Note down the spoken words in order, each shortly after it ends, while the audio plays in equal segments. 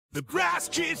The grass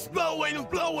keeps blowing and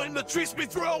blowing, the trees be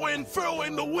throwing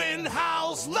the wind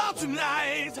howls loud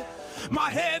tonight. My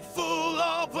head full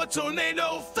of a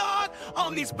tornado thought,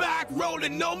 on these back road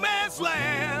in no man's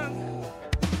land.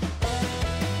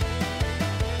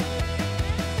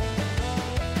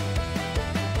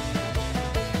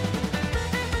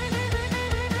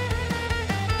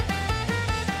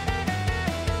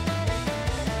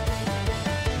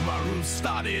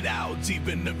 Started out deep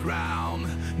in the ground,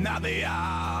 now they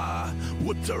are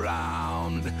whipped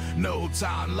around. No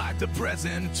time like the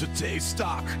present to take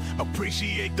stock.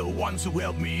 Appreciate the ones who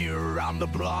helped me around the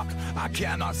block. I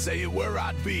cannot say where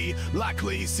I'd be,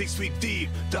 likely 6 feet deep.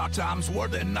 Dark times were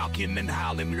they knocking and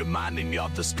howling, reminding me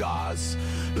of the scars.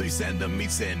 Please send them, me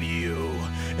send you,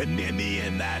 and in the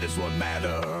end that is what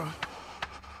matters.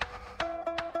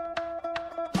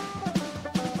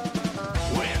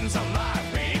 Winds of life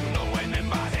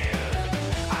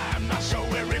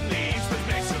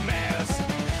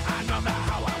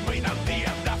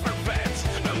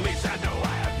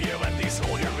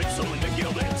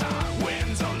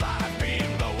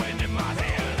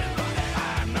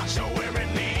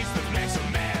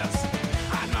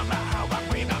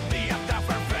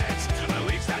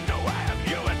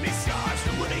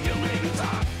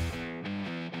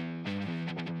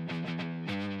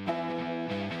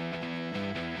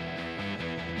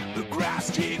the grass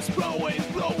keeps blowing,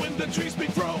 the trees be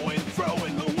throwing